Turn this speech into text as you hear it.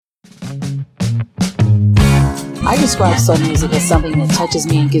I describe soul music as something that touches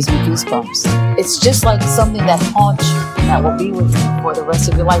me and gives me goosebumps. It's just like something that haunts you and that will be with you for the rest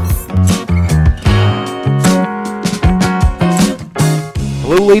of your life.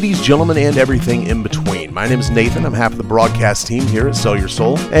 Hello, ladies, gentlemen, and everything in between. My name is Nathan. I'm half of the broadcast team here at Sell Your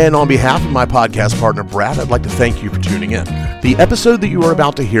Soul. And on behalf of my podcast partner, Brad, I'd like to thank you for tuning in. The episode that you are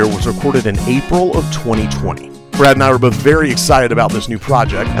about to hear was recorded in April of 2020. Brad and I were both very excited about this new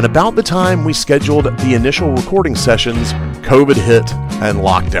project, and about the time we scheduled the initial recording sessions, COVID hit and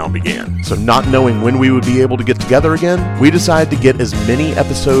lockdown began. So not knowing when we would be able to get together again, we decided to get as many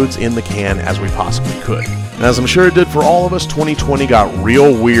episodes in the can as we possibly could. And as I'm sure it did for all of us, 2020 got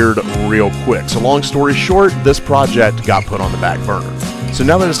real weird real quick. So long story short, this project got put on the back burner. So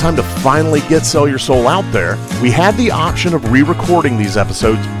now that it's time to finally get Sell Your Soul out there, we had the option of re-recording these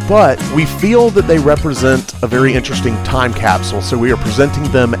episodes, but we feel that they represent a very interesting time capsule, so we are presenting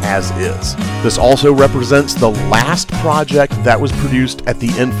them as is. This also represents the last project that was produced at the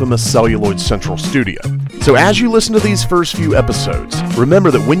infamous Celluloid Central studio. So as you listen to these first few episodes, remember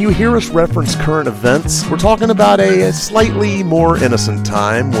that when you hear us reference current events, we're talking about a slightly more innocent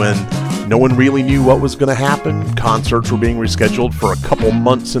time when no one really knew what was going to happen, concerts were being rescheduled for a couple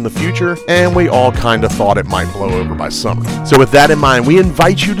months in the future, and we all kind of thought it might blow over by summer. So with that in mind, we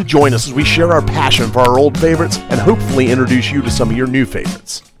invite you to join us as we share our passion for our old favorites and hopefully introduce you to some of your new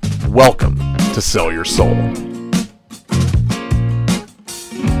favorites. Welcome to Sell Your Soul.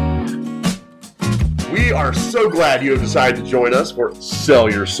 We are so glad you have decided to join us for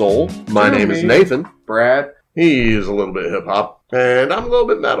Sell Your Soul. My name is Nathan. Brad. He is a little bit hip-hop, and I'm a little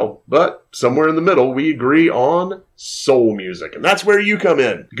bit metal. But somewhere in the middle, we agree on soul music. And that's where you come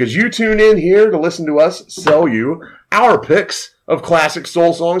in, because you tune in here to listen to us sell you our picks of classic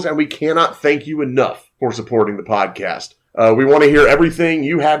soul songs, and we cannot thank you enough for supporting the podcast. We want to hear everything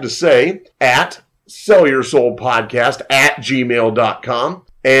you have to say at sellyoursoulpodcast@gmail.com.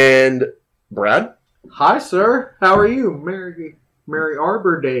 And Brad? Hi, sir. How are you? Merry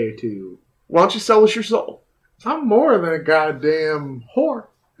Arbor Day to you. Why don't you sell us your soul? I'm more than a goddamn whore.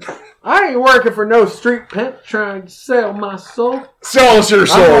 I ain't working for no street pimp trying to sell my soul. Sell us your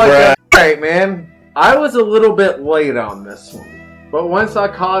soul, Brad. Alright, man. I was a little bit late on this one. But once I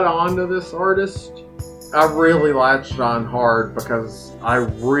caught on to this artist, I really latched on hard because I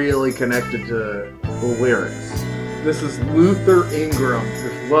really connected to the lyrics. This is Luther Ingram.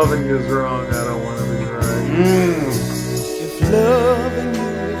 If loving you is wrong, I don't want to be right. If loving you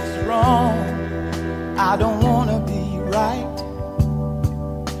is wrong, I don't want to be right.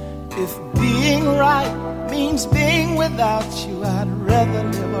 If being right means being without you, I'd rather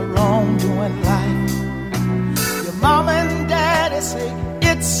live a wrongdoing life. Your mom and daddy say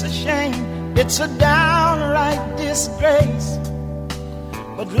it's a shame, it's a downright disgrace.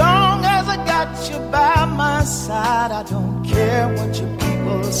 But long as I got you by my side, I don't care what your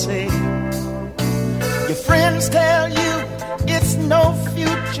people say. Your friends tell you it's no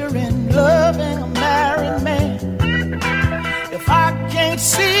future in loving a married man. If I can't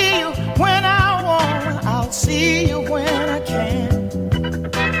see you when I want, I'll see you when I can.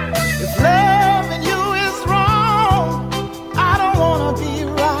 If loving you is wrong, I don't want to be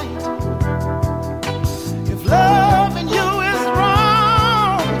right. If loving you is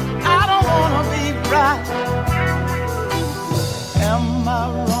wrong, I don't want to be right. Am I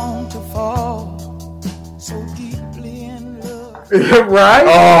wrong to fall so deeply in love? Right?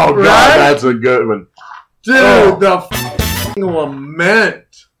 Oh, God, right? That's a good one. Dude, the f***ing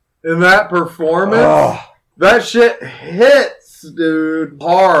lament in that performance, that shit hits, dude,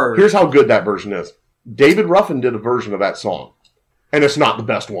 hard. Here's how good that version is. David Ruffin did a version of that song, and it's not the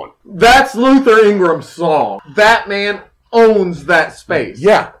best one. That's Luther Ingram's song. That man owns that space.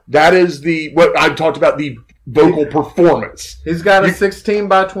 Yeah, that is what I talked about, the vocal performance. He's got a 16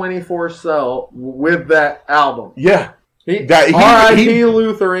 by 24 cell with that album. Yeah. R.I.P.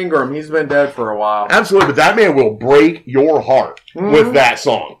 Luther Ingram. He's been dead for a while. Absolutely, but that man will break your heart with that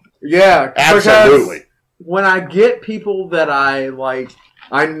song. Yeah, absolutely. When I get people that I like,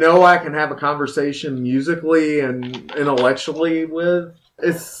 I know I can have a conversation musically and intellectually with.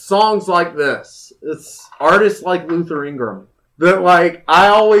 It's songs like this. It's artists like Luther Ingram that like I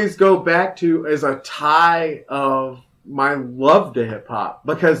always go back to as a tie of my love to hip hop,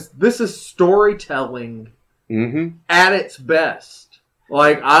 because this is storytelling at its best.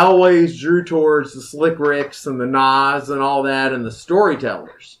 Like, I always drew towards the Slick Ricks and the Nas and all that and the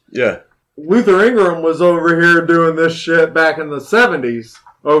storytellers. Yeah. Luther Ingram was over here doing this shit back in the 70s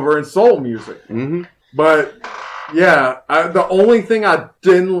over in soul music. But, yeah, the only thing I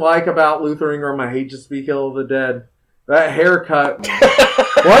didn't like about Luther Ingram, I hate to speak ill of the dead, that haircut.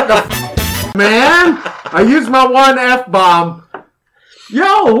 What the man? I used my one F-bomb.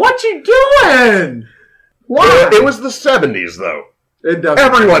 Yo, what you doing? Why? It was the 70s, though. It doesn't.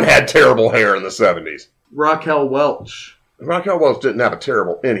 Everyone had terrible hair in the 70s. Raquel Welch. Raquel Welch didn't have a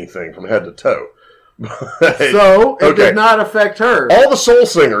terrible anything from head to toe. So, it did not affect her. All the soul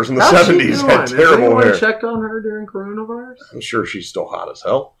singers in the 70s had terrible hair. Has anyone checked on her during coronavirus? I'm sure she's still hot as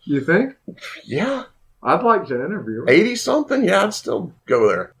hell. You think? Yeah. I'd like to interview her. 80-something? Yeah, I'd still go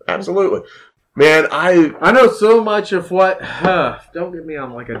there. Absolutely. Man, I know so much of what... don't get me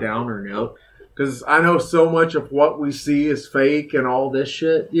on like a downer note. Because I know so much of what we see is fake and all this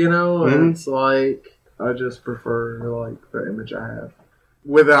shit, you know? And it's like... I just prefer like the image I have.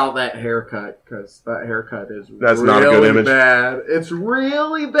 Without that haircut, because that haircut is really not a good image. Bad. It's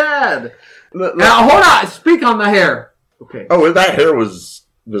really bad. Now, hold on. Speak on the hair. Okay. Oh, that hair was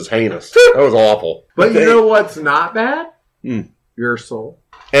heinous. That was awful. But you know what's not bad? Your soul.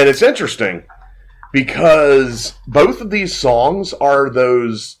 And it's interesting because both of these songs are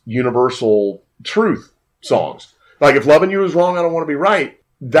those universal truth songs. Like, if loving you is wrong, I don't want to be right.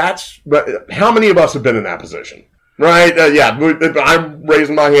 How many of us have been in that position? Right? I'm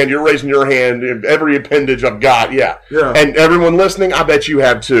raising my hand, you're raising your hand, every appendage I've got, yeah. And everyone listening, I bet you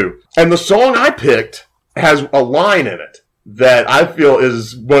have too. And the song I picked has a line in it that I feel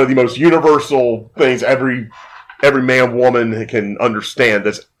is one of the most universal things every man, woman can understand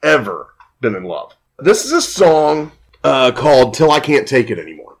that's ever been in love. This is a song called Till I Can't Take It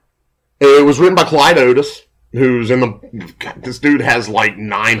Anymore. It was written by Clyde Otis, who's this dude has like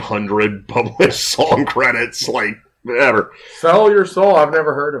 900 published song credits, like, whatever. Sell Your Soul, I've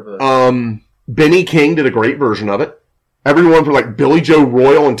never heard of this. Benny King did a great version of it. Everyone from like Billy Joe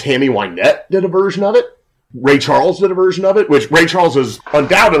Royal and Tammy Wynette did a version of it. Ray Charles did a version of it, which Ray Charles is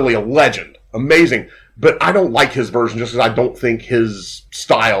undoubtedly a legend. Amazing. But I don't like his version just because I don't think his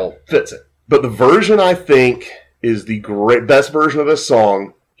style fits it. But the version I think is the best version of this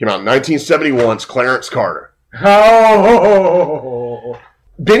song came out in 1971. It's Clarence Carter. Oh!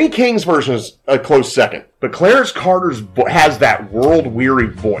 Benny King's version is a close second, but Clarence Carter's has that world-weary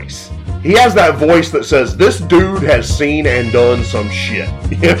voice. He has that voice that says, this dude has seen and done some shit.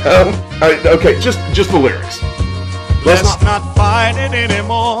 You know? Okay, just the lyrics. Let's not fight it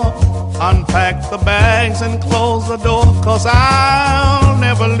anymore. Unpack the bags and close the door, 'cause I'll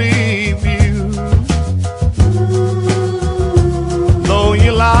never leave you. Though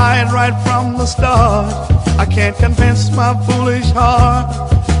you lied right from the start, I can't convince my foolish heart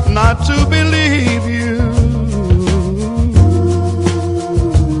not to believe you.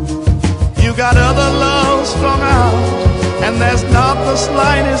 You got other love strung out, and there's not the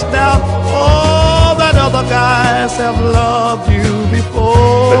slightest doubt. All that other guys have loved you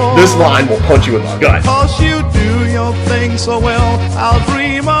before. This line will punch you in the gut. 'Cause you do your thing so well, I'll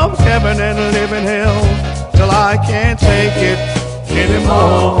dream of heaven and live in hell till I can't take it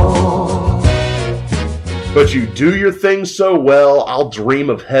anymore. But you do your thing so well, I'll dream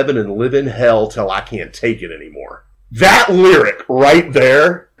of heaven and live in hell till I can't take it anymore. That lyric right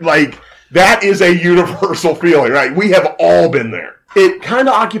there, like, that is a universal feeling, right? We have all been there. It kind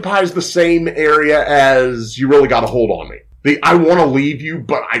of occupies the same area as You Really Got a Hold on Me. I want to leave you,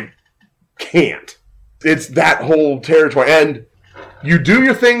 but I can't. It's that whole territory. And You Do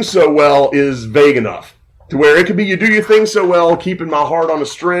Your Thing So Well is vague enough to where it could be you do your thing so well, keeping my heart on a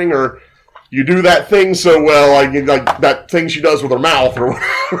string, or you do that thing so well, like that thing she does with her mouth or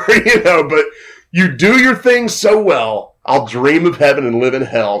whatever, you know, but you do your thing so well, I'll dream of heaven and live in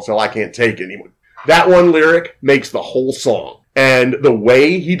hell till I can't take it anymore. That one lyric makes the whole song. And the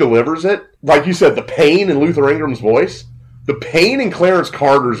way he delivers it, like you said, the pain in Luther Ingram's voice, the pain in Clarence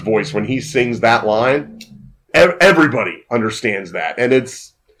Carter's voice when he sings that line, everybody understands that. And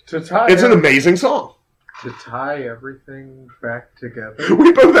it's an amazing song. To tie everything back together.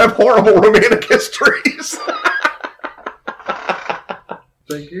 We both have horrible romantic histories.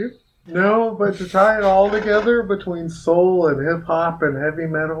 Thank you. No, but to tie it all together between soul and hip-hop and heavy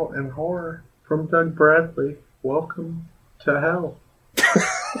metal and horror. From Doug Bradley, welcome to hell.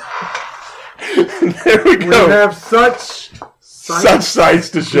 There we go. We have such sights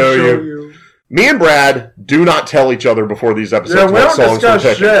to show you. Me and Brad do not tell each other before these episodes what songs we're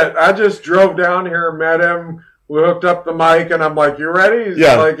picking. Shit. I just drove down here, met him, we hooked up the mic, and I'm like, you ready? He's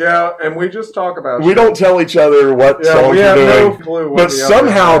like, yeah, and we just talk about We don't tell each other what songs we're doing. We have no clue what but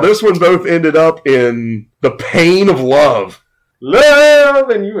somehow this one both ended up in The Pain of Love. Love,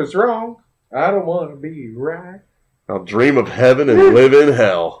 and you was wrong. I don't want to be right. I'll dream of heaven and live in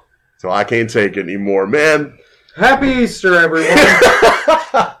hell. So I can't take it anymore. Man. Happy Easter, everyone.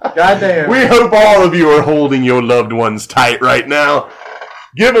 Goddamn. We hope all of you are holding your loved ones tight right now.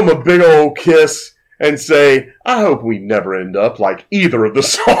 Give them a big old kiss and say, I hope we never end up like either of the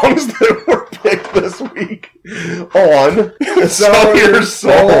songs that were picked this week on Sell Your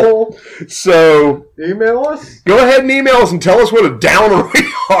Soul. So email us. Go ahead and email us and tell us what a downer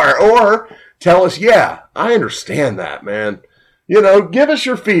we are. Or tell us, yeah, I understand that, man. You know, give us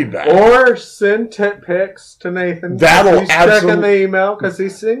your feedback. Or send tit pics to Nathan. That'll he's absolutely checking the email because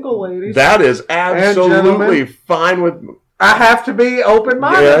he's single, ladies. That is absolutely fine with me. I have to be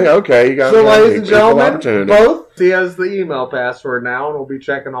open-minded. Yeah, okay. You got so, ladies and gentlemen, both. He has the email password now, and we'll be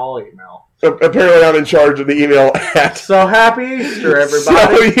checking all email. Apparently, I'm in charge of the email at. So happy Easter,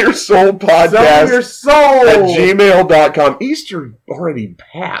 everybody! Sell Your Soul Podcast. Sell Your Soul at gmail.com. Easter already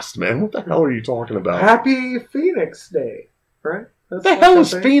passed, man. What the hell are you talking about? Happy Phoenix Day, right? What the hell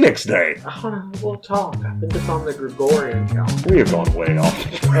is Phoenix Day? I don't know. We'll talk. I think it's on the Gregorian calendar. We have gone way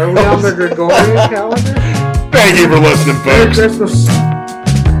off. Are we on the Gregorian calendar? Thank you for listening, folks. Merry Christmas.